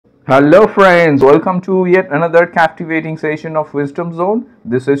Hello friends, welcome to yet another captivating session of Wisdom Zone.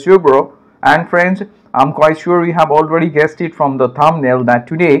 This is your bro, and friends, I'm quite sure you have already guessed it from the thumbnail that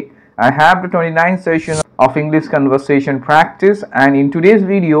today I have the 29th session of English conversation practice, and in today's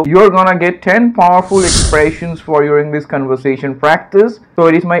video you're gonna get 10 powerful expressions for your English conversation practice. So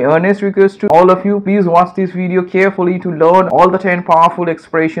it is my earnest request to all of you, please watch this video carefully to learn all the 10 powerful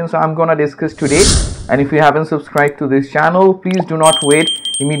expressions I'm gonna discuss today. And if you haven't subscribed to this channel, please do not wait.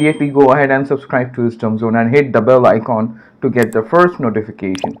 Immediately go ahead and subscribe to Wisdom Zone and hit the bell icon to get the first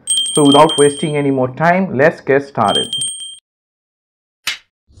notification. So without wasting any more time, let's get started.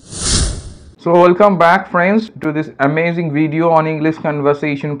 So welcome back friends to this amazing video on English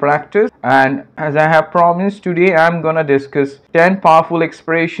conversation practice, and as I have promised, today I'm gonna discuss 10 powerful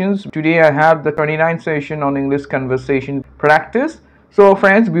expressions. Today I have the 29th session on English conversation practice. So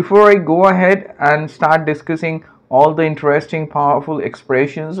friends, before I go ahead and start discussing all the interesting powerful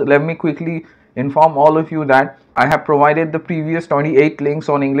expressions, let me quickly inform all of you that I have provided the previous 28 links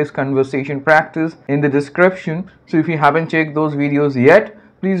on English conversation practice in the description. So if you haven't checked those videos yet,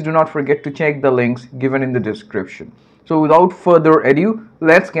 please do not forget to check the links given in the description. So without further ado,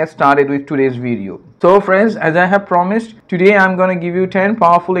 let's get started with today's video. So friends, as I have promised, today I'm going to give you 10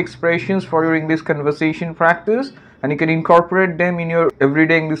 powerful expressions for your English conversation practice, and you can incorporate them in your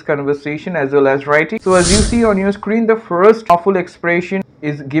everyday English conversation as well as writing. So as you see on your screen, the first powerful expression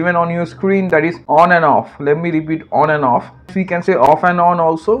is given on your screen, that is on and off. Let me repeat, on and off. We can say off and on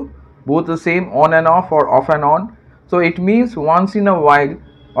also, both the same, on and off or off and on. So it means once in a while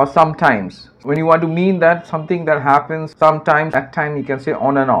or sometimes. When you want to mean that something that happens sometimes, that time you can say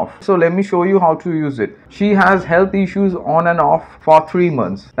on and off. So let me show you how to use it. She has health issues on and off for 3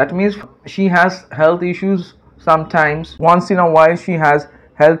 months. That means she has health issues sometimes. Once in a while she has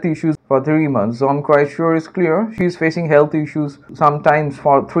health issues for 3 months. So I'm quite sure it's clear. She is facing health issues sometimes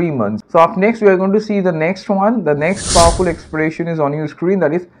for 3 months. So up next we are going to see the next one. The next powerful expression is on your screen,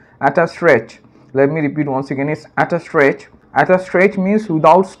 that is at a stretch. Let me repeat once again, it's at a stretch. At a stretch means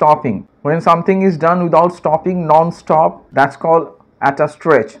without stopping. When something is done without stopping, non-stop, that's called at a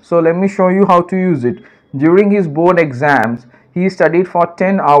stretch. So let me show you how to use it. During his board exams, he studied for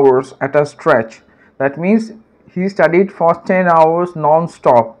 10 hours at a stretch. That means he studied for 10 hours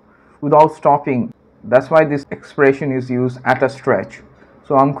non-stop without stopping. That's why this expression is used, at a stretch.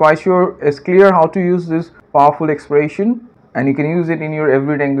 So I'm quite sure it's clear how to use this powerful expression, and you can use it in your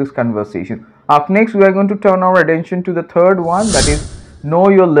everyday English conversation. Up next we are going to turn our attention to the third one, that is know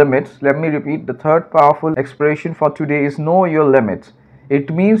your limits. Let me repeat, the third powerful expression for today is know your limits. It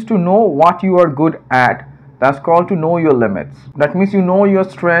means to know what you are good at. That's called to know your limits. That means you know your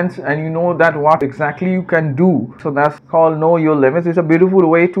strengths and you know that what exactly you can do. So that's called know your limits. It's a beautiful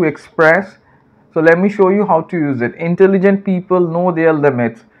way to express. So let me show you how to use it. Intelligent people know their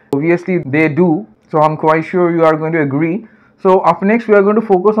limits. Obviously they do. So I'm quite sure you are going to agree. So up next we are going to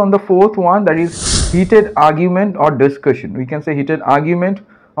focus on the fourth one, that is heated argument or discussion. We can say heated argument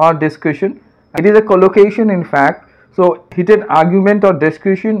or discussion. It is a collocation in fact. So heated argument or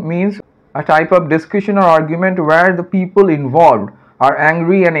discussion means a type of discussion or argument where the people involved are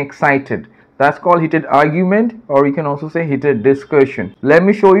angry and excited. That's called heated argument, or you can also say heated discussion. Let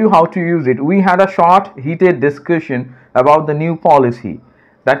me show you how to use it. We had a short heated discussion about the new policy.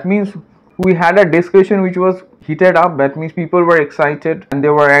 That means we had a discussion which was heated up. That means people were excited and they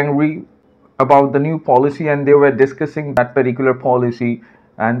were angry about the new policy, and they were discussing that particular policy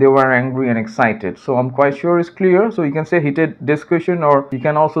and they were angry and excited. So I'm quite sure it's clear. So you can say heated discussion, or you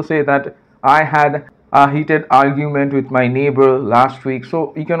can also say that I had a heated argument with my neighbor last week.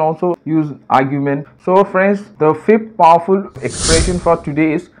 So you can also use argument. So friends, the fifth powerful expression for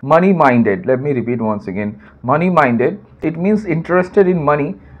today is money minded. Let me repeat once again, money minded. It means interested in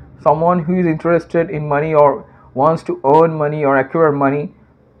money. Someone who is interested in money or wants to earn money or acquire money.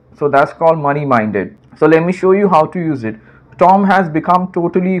 So that's called money minded. So let me show you how to use it. Tom has become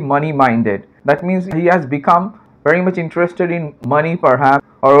totally money minded. That means he has become very much interested in money perhaps,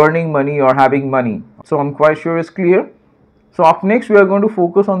 or earning money or having money. So I'm quite sure it's clear. So up next we are going to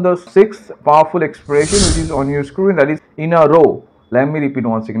focus on the sixth powerful expression which is on your screen, that is in a row. Let me repeat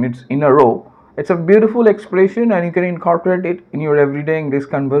once again, it's in a row. It's a beautiful expression and you can incorporate it in your everyday English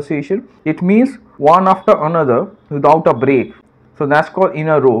conversation. It means one after another without a break. So that's called in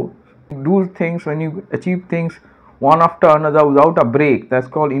a row. Do things, when you achieve things one after another without a break, that's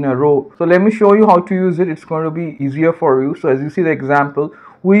called in a row. So let me show you how to use it. It's going to be easier for you. So as you see the example,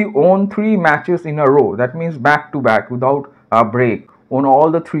 we won 3 matches in a row. That means back to back without a break. Won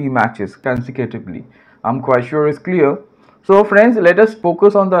all the 3 matches consecutively. I'm quite sure it's clear. So friends, let us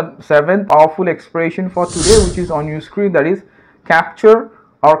focus on the 7th powerful expression for today, which is on your screen, that is capture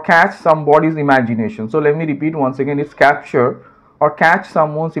or catch somebody's imagination. So let me repeat once again, it's capture or catch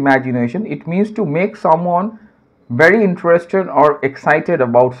someone's imagination. It means to make someone very interested or excited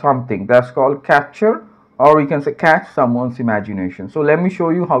about something. That's called capture, or you can say catch someone's imagination. So let me show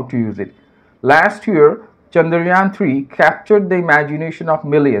you how to use it. Last year, Chandrayaan 3 captured the imagination of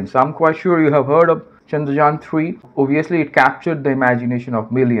millions. I'm quite sure you have heard of Chandrayaan 3. Obviously, it captured the imagination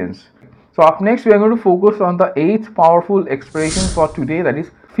of millions. So up next, we are going to focus on the 8th powerful expression for today, that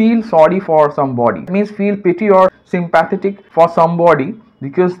is feel sorry for somebody. It means feel pity or sympathetic for somebody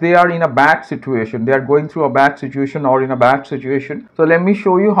because they are in a bad situation. They are going through a bad situation or in a bad situation. So let me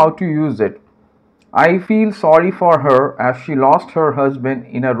show you how to use it. I feel sorry for her as she lost her husband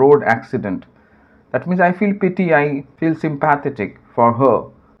in a road accident. That means I feel pity, I feel sympathetic for her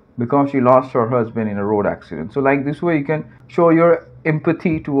because she lost her husband in a road accident. So like this way you can show your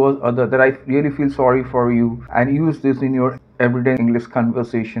empathy towards other, that I really feel sorry for you, and use this in your everyday English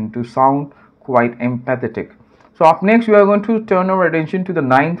conversation to sound quite empathetic. So up next we are going to turn our attention to the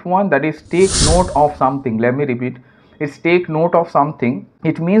 9th one, that is take note of something. Let me repeat, it's take note of something.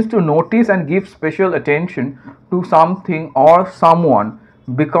 It means to notice and give special attention to something or someone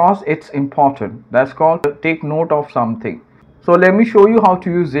because it's important. That's called take note of something. So let me show you how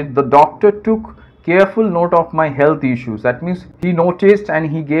to use it. The doctor took careful note of my health issues. That means he noticed and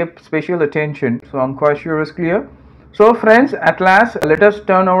he gave special attention. So I'm quite sure it's clear. So friends, at last let us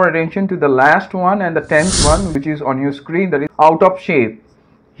turn our attention to the last one and the 10th one, which is on your screen, that is out of shape.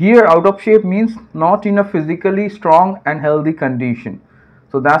 Here out of shape means not in a physically strong and healthy condition.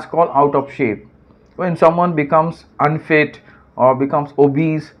 So that's called out of shape. When someone becomes unfit or becomes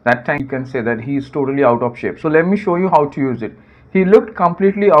obese, that time you can say that he is totally out of shape. So let me show you how to use it. He looked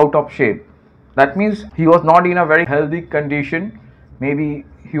completely out of shape. That means he was not in a very healthy condition. Maybe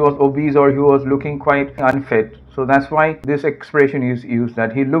he was obese or he was looking quite unfit. So that's why this expression is used,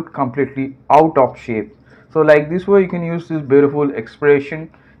 that he looked completely out of shape. So like this way you can use this beautiful expression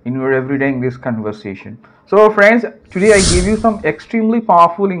in your everyday English conversation. So friends, today I gave you some extremely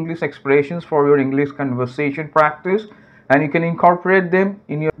powerful English expressions for your English conversation practice, and you can incorporate them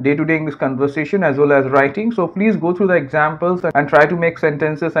in your day-to-day English conversation as well as writing. So please go through the examples and try to make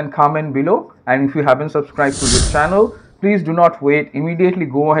sentences and comment below. And if you haven't subscribed to this channel, please do not wait. Immediately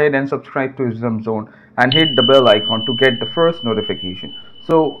go ahead and subscribe to Wisdom Zone and hit the bell icon to get the first notification.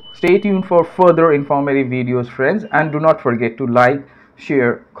 So stay tuned for further informative videos, friends, and do not forget to like,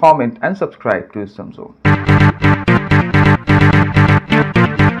 share, comment, and subscribe to Wisdom Zone.